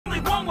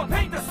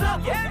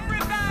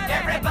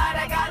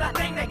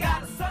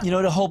You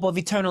know, the hope of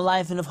eternal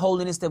life and of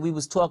holiness that we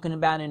was talking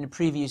about in the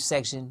previous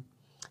section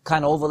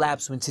kind of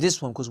overlaps into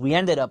this one, because we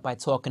ended up by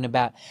talking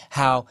about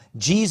how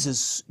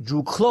Jesus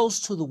drew close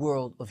to the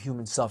world of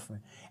human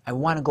suffering. I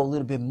want to go a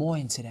little bit more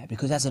into that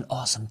because that's an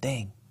awesome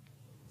thing.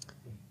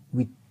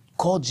 We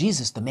call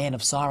Jesus the man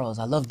of sorrows.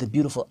 I love the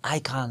beautiful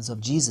icons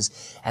of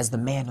Jesus as the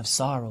man of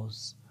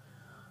sorrows.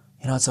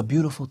 You know, it's a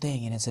beautiful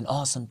thing and it's an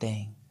awesome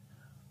thing.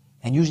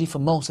 And usually for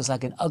most, it's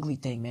like an ugly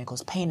thing, man,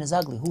 because pain is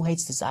ugly. Who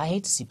hates this? I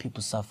hate to see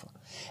people suffer.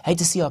 I hate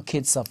to see our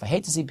kids suffer. I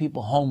hate to see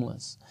people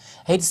homeless.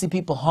 I hate to see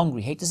people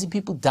hungry. I hate to see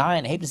people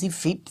dying. I hate to see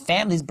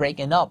families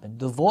breaking up and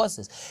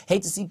divorces. I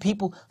hate to see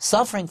people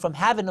suffering from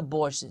having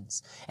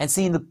abortions and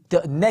seeing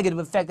the negative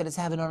effect that it's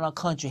having on our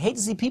country. I hate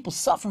to see people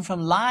suffering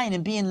from lying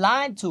and being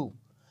lied to.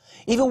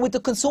 Even with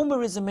the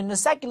consumerism and the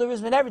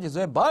secularism and everything.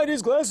 So, buy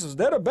these glasses.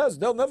 They're the best.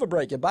 They'll never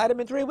break it. Buy them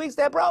in 3 weeks.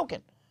 They're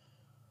broken.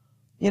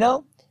 You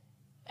know?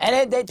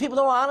 And people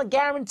don't honor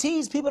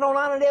guarantees. People don't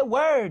honor their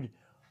word.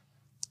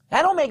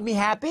 That don't make me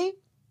happy.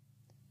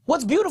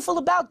 What's beautiful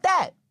about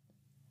that?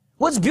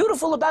 What's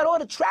beautiful about all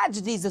the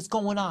tragedies that's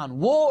going on?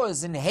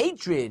 Wars and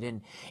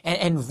hatred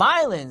and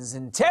violence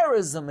and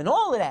terrorism and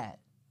all of that.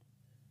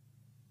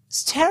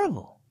 It's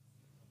terrible.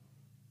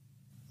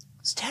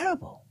 It's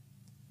terrible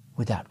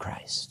without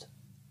Christ.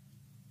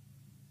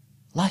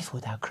 Life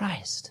without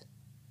Christ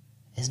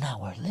is not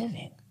worth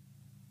living.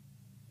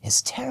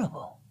 It's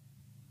terrible.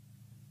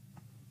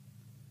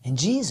 And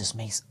Jesus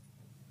makes,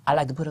 I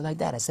like to put it like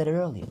that, I said it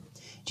earlier,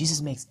 Jesus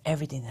makes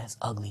everything that's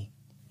ugly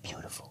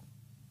beautiful.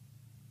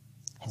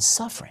 And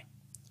suffering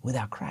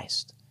without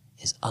Christ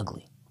is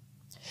ugly.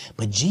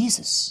 But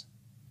Jesus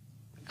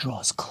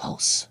draws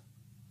close.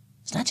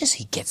 It's not just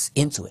he gets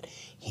into it,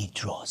 he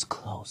draws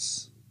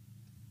close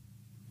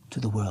to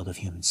the world of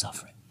human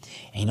suffering.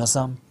 And you know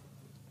something?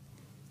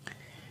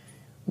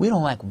 We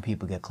don't like when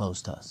people get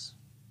close to us.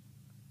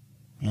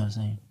 You know what I'm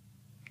saying?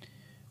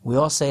 We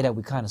all say that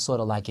we kind of sort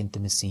of like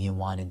intimacy and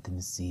want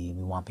intimacy and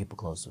we want people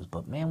close to us.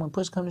 But man, when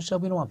push comes to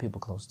shove, we don't want people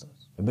close to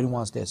us. Everybody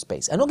wants their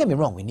space. And don't get me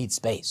wrong, we need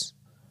space.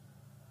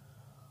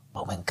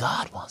 But when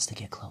God wants to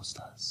get close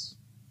to us,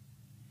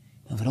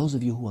 and for those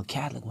of you who are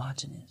Catholic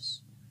watching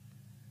this,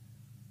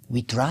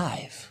 we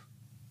thrive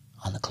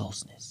on the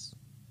closeness.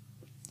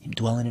 Him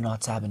dwelling in our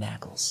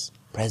tabernacles,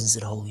 presence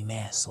at Holy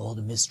Mass, all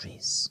the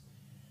mysteries,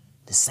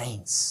 the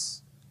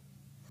saints,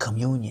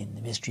 communion,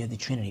 the mystery of the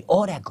Trinity,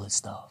 all that good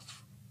stuff.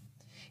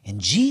 And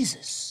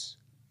Jesus,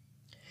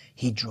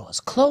 he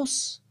draws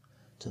close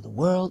to the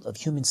world of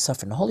human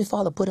suffering. The Holy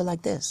Father put it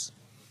like this.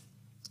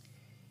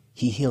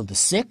 He healed the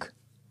sick.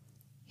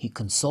 He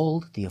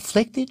consoled the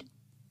afflicted.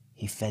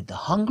 He fed the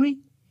hungry.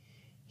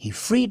 He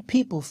freed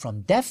people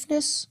from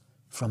deafness,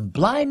 from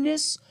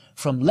blindness,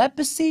 from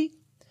leprosy,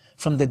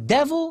 from the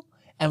devil,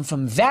 and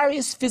from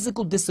various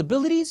physical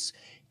disabilities.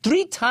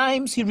 3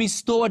 times he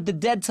restored the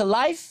dead to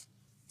life.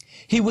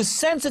 He was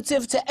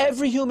sensitive to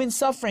every human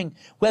suffering,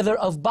 whether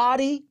of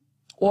body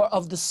or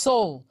of the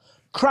soul.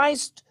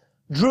 Christ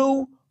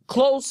drew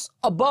close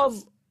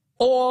above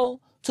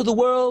all to the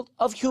world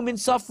of human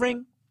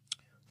suffering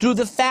through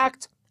the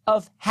fact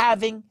of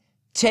having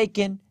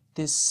taken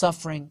this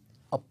suffering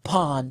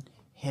upon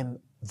him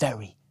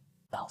very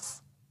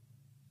self.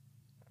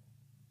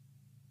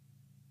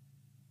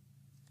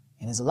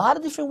 And there's a lot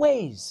of different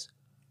ways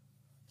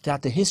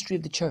throughout the history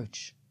of the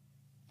church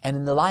and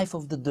in the life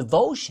of the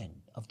devotion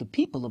of the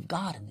people of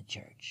God in the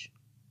church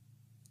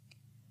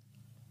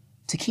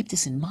to keep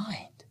this in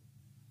mind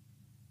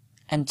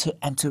and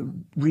to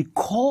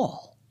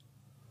recall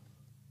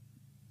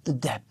the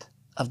depth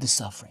of the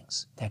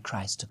sufferings that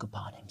Christ took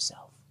upon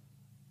himself.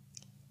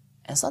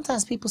 And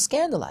sometimes people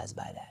scandalized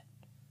by that.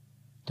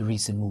 The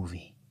recent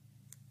movie,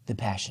 The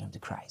Passion of the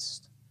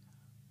Christ.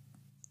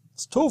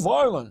 It's too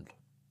violent,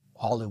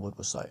 Hollywood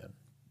was saying.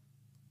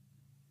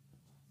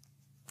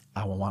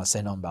 I don't want to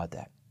say nothing about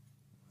that.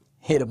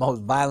 Hear the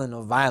most violent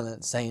of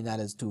violent saying that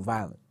it's too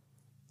violent.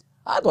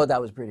 I thought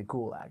that was pretty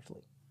cool,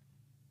 actually.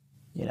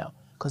 You know,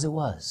 because it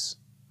was.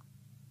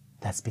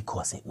 That's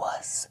because it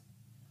was.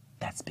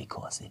 That's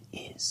because it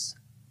is.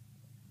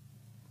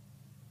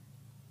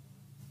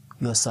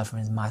 Your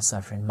suffering is my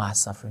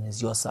suffering is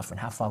your suffering.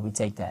 How far we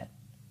take that?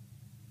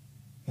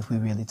 If we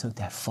really took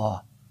that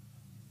far,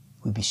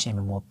 we'd be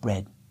sharing more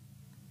bread.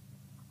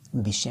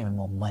 We'd be sharing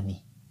more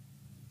money.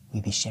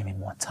 We'd be sharing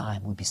more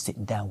time. We'd be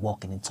sitting down,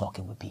 walking and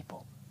talking with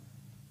people.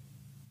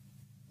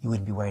 You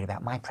wouldn't be worried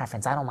about my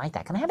preference. I don't like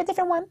that. Can I have a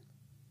different one?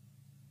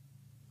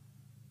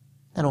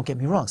 Now, don't get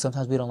me wrong.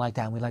 Sometimes we don't like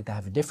that and we like to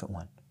have a different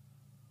one.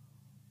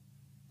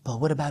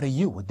 But what about a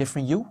you? A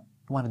different you?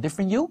 You want a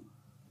different you?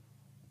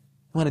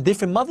 You want a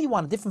different mother? You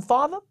want a different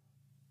father?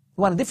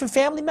 You want a different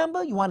family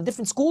member? You want a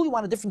different school? You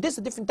want a different this,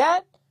 a different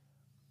that?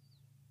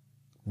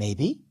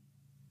 Maybe.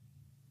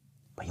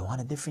 But you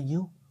want a different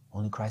you?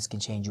 Only Christ can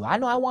change you. I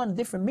know I want a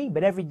different me,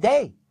 but every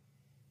day,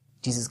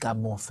 Jesus got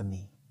more for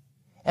me.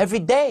 Every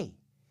day,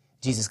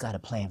 Jesus got a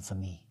plan for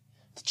me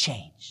to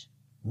change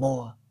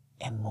more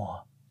and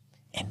more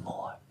and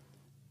more.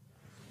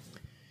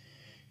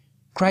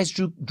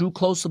 Christ drew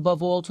close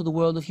above all to the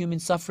world of human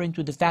suffering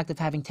through the fact of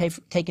having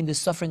taken this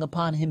suffering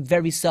upon him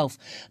very self.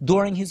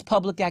 During his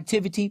public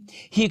activity,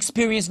 he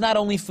experienced not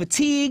only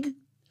fatigue,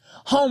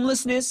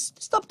 homelessness.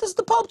 This is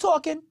the Pope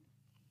talking,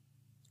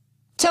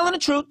 telling the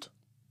truth.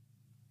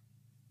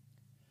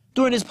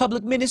 During his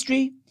public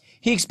ministry,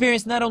 he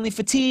experienced not only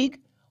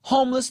fatigue,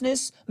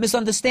 homelessness,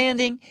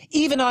 misunderstanding,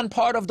 even on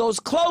part of those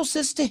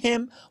closest to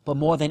him, but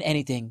more than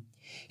anything,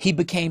 he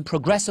became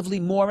progressively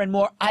more and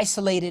more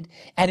isolated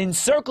and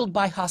encircled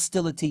by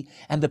hostility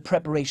and the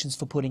preparations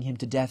for putting him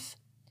to death.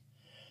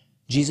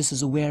 Jesus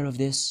is aware of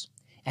this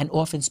and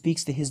often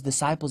speaks to his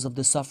disciples of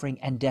the suffering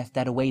and death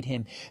that await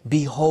him.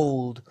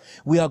 Behold,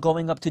 we are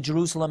going up to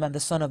Jerusalem, and the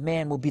Son of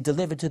Man will be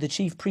delivered to the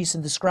chief priests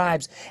and the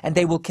scribes, and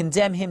they will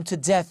condemn him to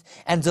death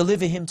and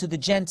deliver him to the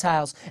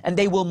Gentiles, and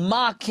they will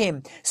mock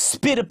him,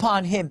 spit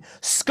upon him,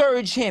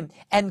 scourge him,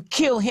 and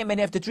kill him, and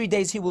after 3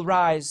 days he will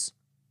rise.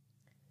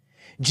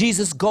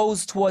 Jesus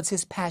goes towards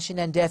his passion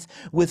and death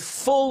with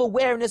full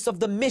awareness of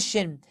the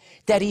mission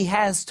that he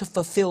has to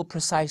fulfill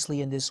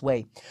precisely in this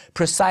way.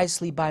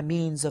 Precisely by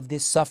means of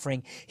this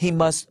suffering, he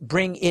must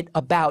bring it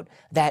about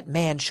that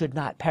man should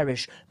not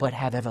perish, but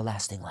have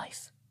everlasting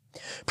life.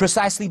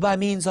 Precisely by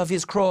means of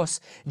his cross,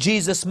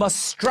 Jesus must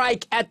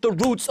strike at the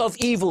roots of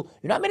evil.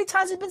 You know how many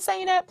times he's been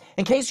saying that?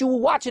 In case you were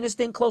watching this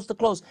thing close to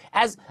close,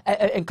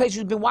 in case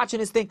you've been watching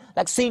this thing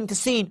like scene to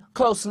scene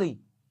closely.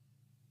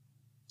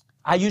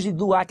 I usually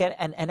do like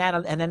an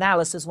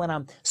analysis when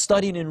I'm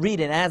studying and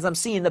reading, as I'm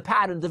seeing the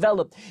pattern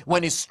develop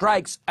when it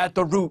strikes at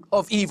the root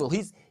of evil.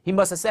 He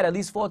must have said at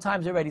least 4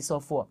 times already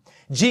so far.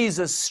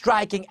 Jesus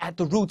striking at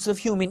the roots of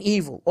human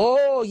evil.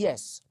 Oh,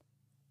 yes.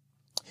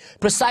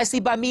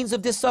 Precisely by means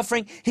of this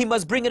suffering, he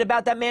must bring it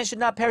about that man should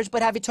not perish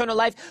but have eternal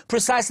life.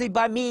 Precisely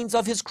by means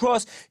of his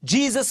cross,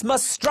 Jesus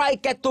must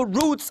strike at the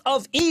roots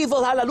of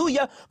evil,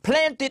 hallelujah,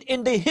 planted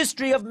in the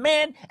history of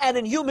man and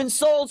in human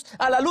souls,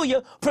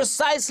 hallelujah.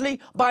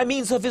 Precisely by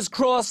means of his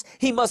cross,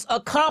 he must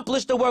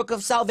accomplish the work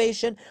of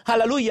salvation,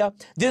 hallelujah.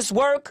 This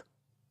work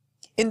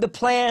in the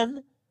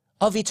plan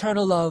of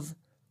eternal love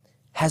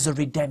has a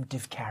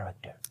redemptive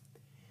character.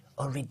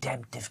 A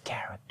redemptive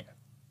character.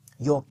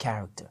 Your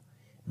character.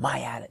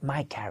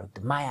 My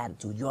character, my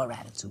attitude, your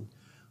attitude.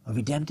 A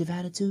redemptive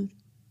attitude?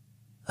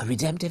 A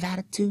redemptive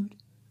attitude?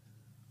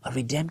 A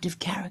redemptive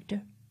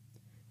character?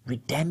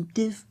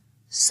 Redemptive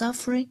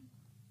suffering?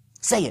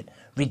 Say it.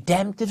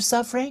 Redemptive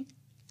suffering?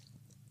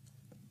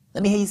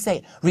 Let me hear you say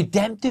it.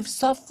 Redemptive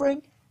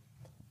suffering?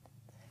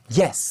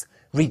 Yes,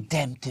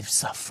 redemptive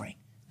suffering.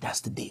 That's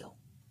the deal.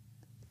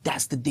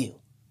 That's the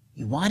deal.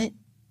 You want it?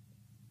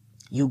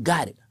 You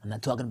got it. I'm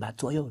not talking about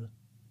Toyota.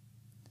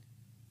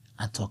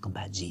 I'm talking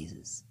about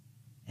Jesus,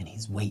 and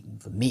he's waiting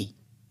for me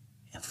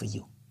and for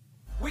you.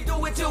 We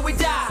do it till we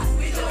die.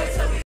 We do it till we